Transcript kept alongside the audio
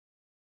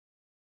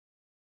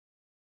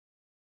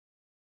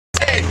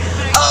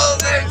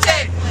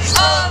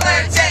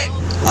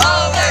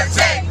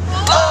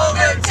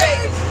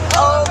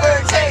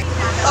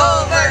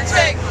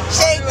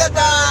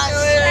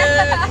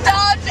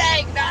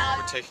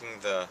taking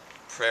the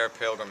prayer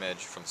pilgrimage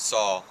from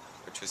Saul,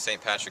 which was St.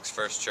 Patrick's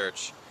first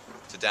church,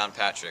 to Down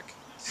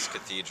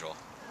Cathedral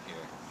here.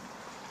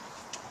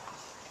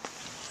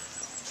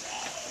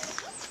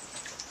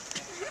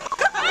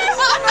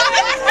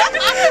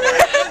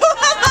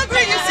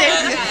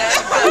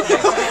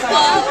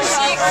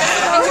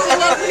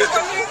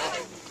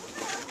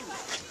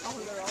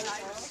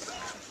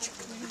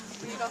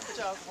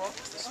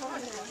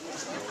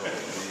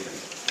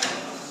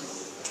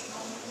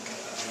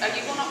 Are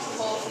you going up to the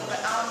wall for the bit?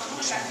 I'm going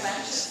to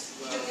recommend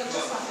you'll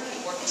just have to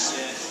keep working on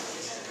it.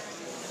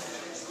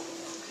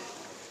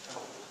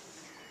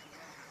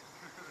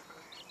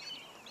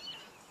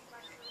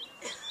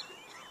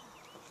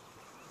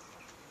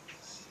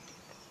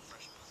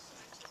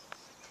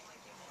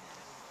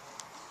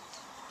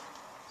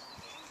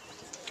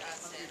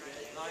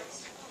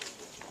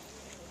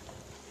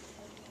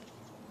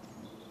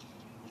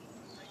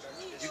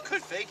 You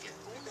could fake it.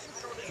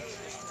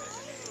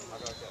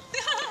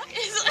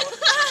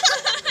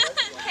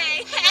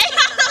 Hey.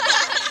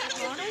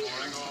 Good morning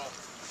all.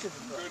 Good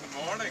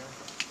morning.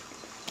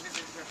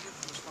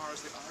 As far as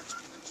the arts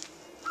village.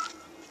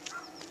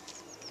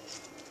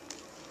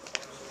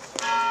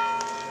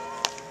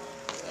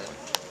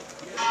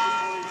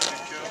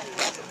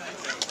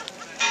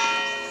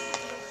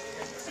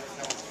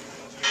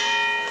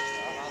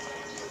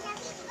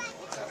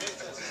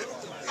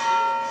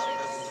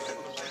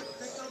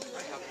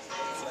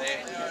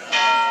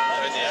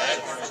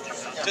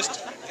 Just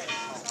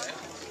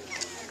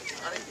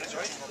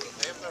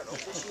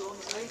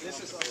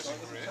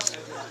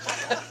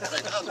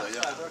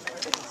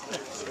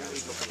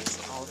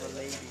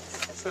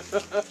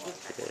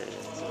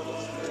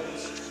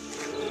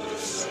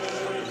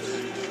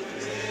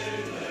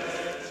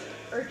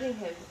urging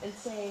him and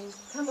saying,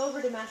 "Come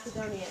over to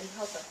Macedonia and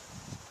help us."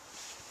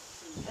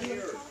 And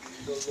Here,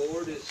 the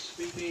Lord is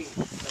speaking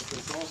of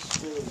the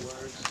gospel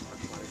words of my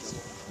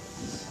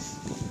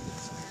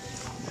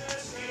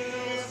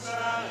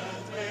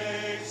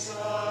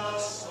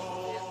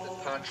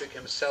that Patrick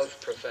himself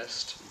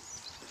professed,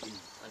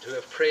 and who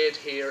have prayed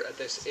here at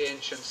this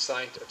ancient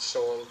site at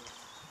Saul,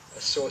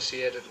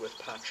 associated with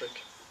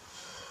Patrick.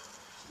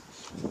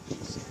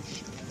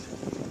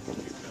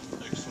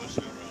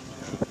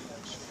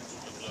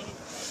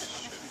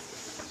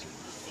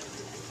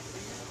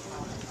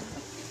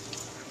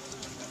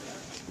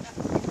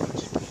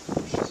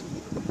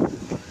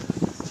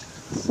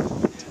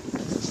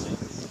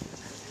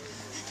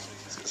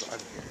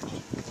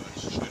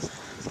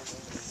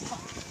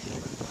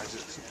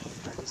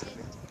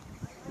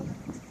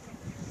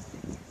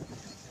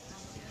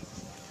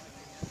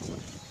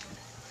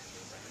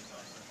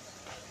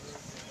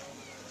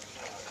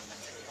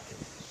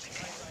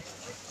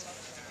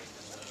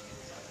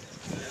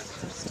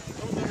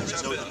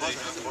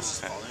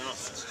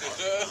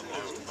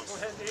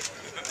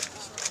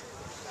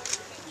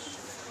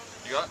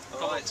 You got?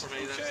 Come on for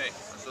me then. Okay.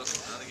 That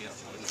doesn't that again.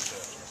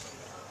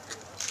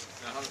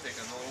 I haven't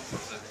taken no for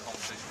the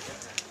competition.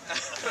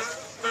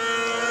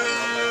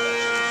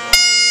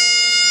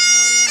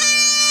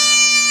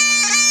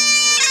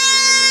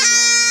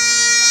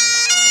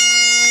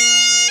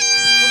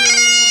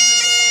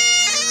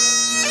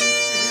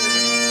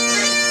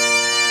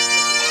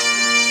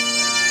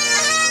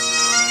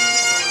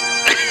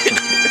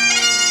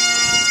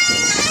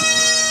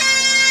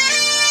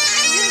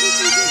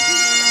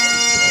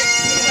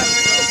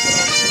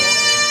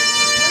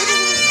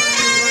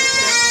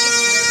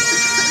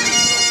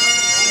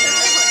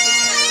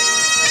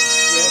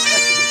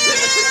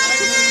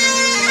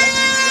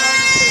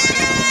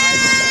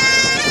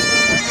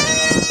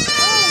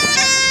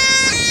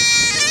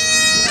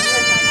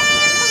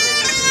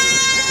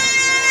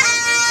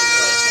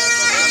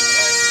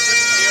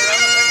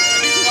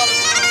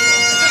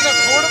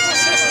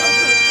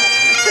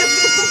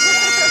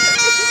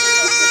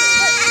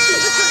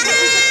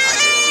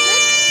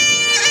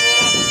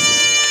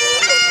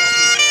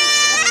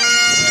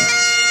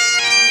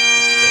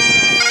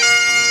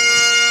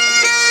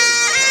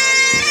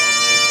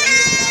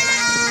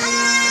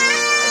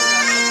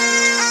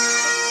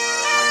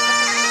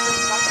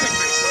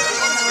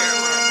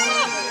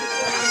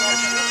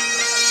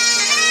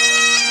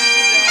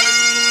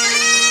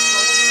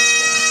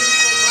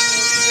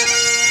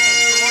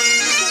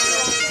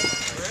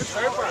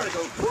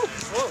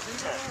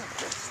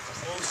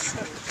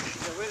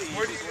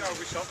 Where do you are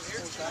we shopping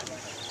here?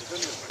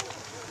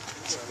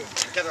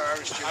 Get our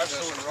Irish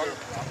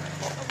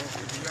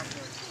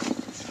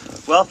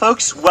Well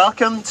folks,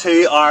 welcome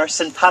to our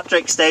St.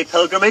 Patrick's Day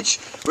pilgrimage.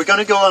 We're going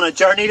to go on a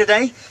journey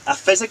today, a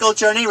physical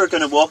journey. We're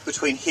going to walk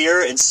between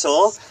here in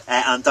Saul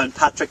and Down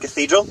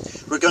Cathedral.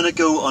 We're going to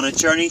go on a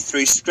journey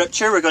through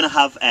Scripture. We're going to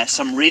have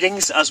some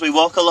readings as we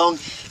walk along,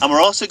 and we're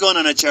also going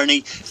on a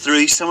journey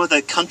through some of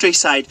the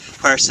countryside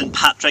where St.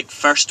 Patrick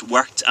first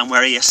worked and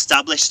where he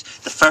established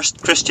the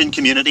first Christian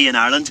community in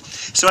Ireland.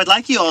 So I'd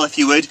like you all, if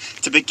you would,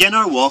 to begin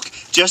our walk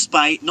just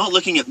by not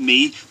looking at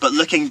me, but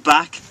looking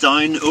back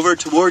down over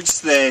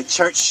towards the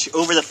church,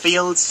 over the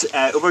fields,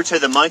 over to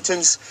the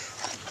mountains.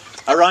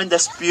 around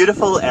this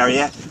beautiful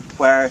area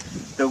where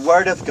the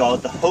Word of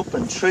God, the hope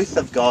and truth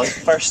of God,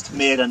 first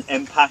made an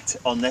impact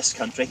on this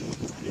country.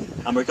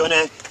 And we're going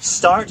to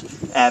start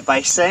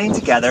by saying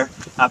together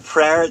a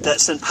prayer that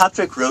St.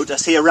 Patrick wrote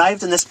as he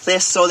arrived in this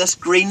place, saw this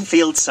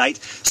greenfield site,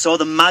 saw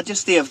the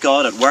majesty of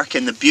God at work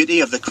in the beauty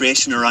of the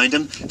creation around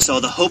him,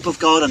 saw the hope of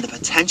God and the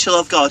potential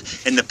of God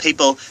in the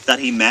people that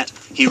he met.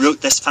 He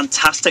wrote this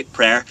fantastic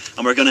prayer,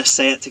 and we're going to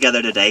say it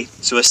together today.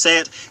 So I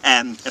say it,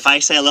 if I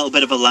say a little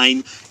bit of a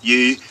line,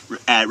 you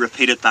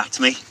repeat it back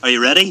to me. Are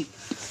you ready?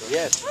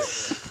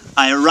 Yes.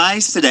 I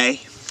arise today.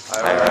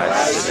 I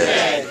rise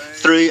today.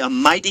 Through a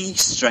mighty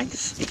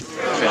strength.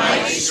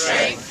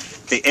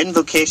 The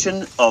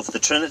invocation of the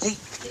Trinity.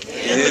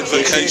 The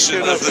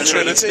invocation of the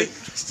Trinity.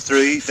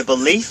 Through the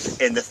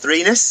belief in the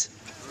threeness.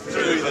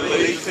 Through the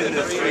belief in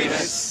the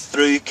threeness.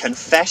 Through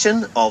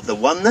confession of the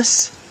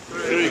oneness.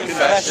 Through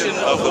confession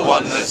of the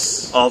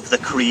oneness. Of the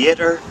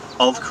Creator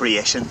of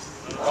creation.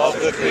 Of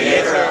the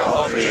Creator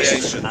of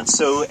creation. And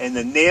so, in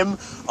the name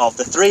of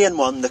the Three in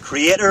One, the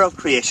Creator of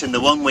creation,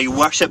 the one we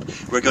worship,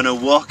 we're going to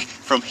walk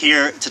from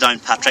here to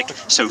Downpatrick.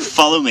 So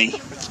follow me.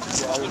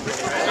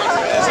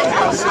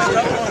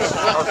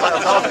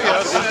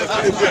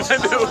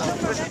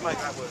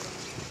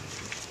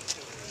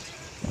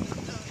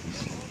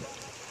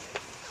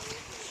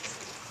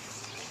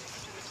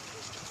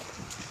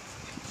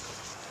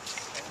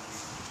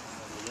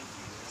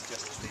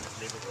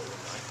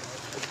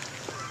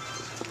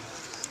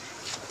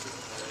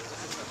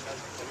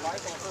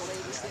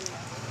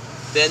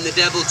 Then the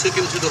devil took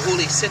him to the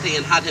holy city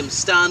and had him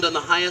stand on the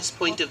highest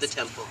point of the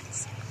temple.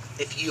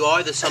 If you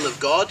are the Son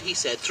of God, he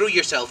said, throw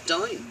yourself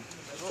down.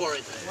 For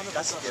it.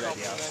 That's a good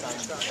idea.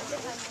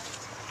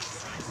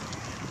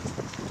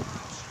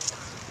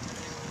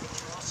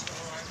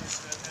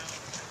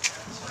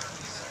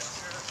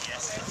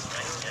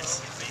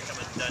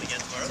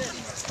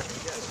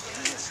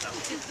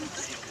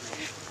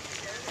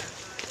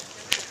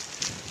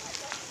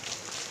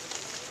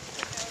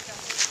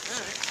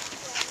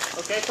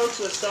 Okay, folks,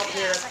 we'll stop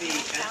here at the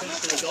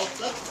entrance to the golf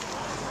club.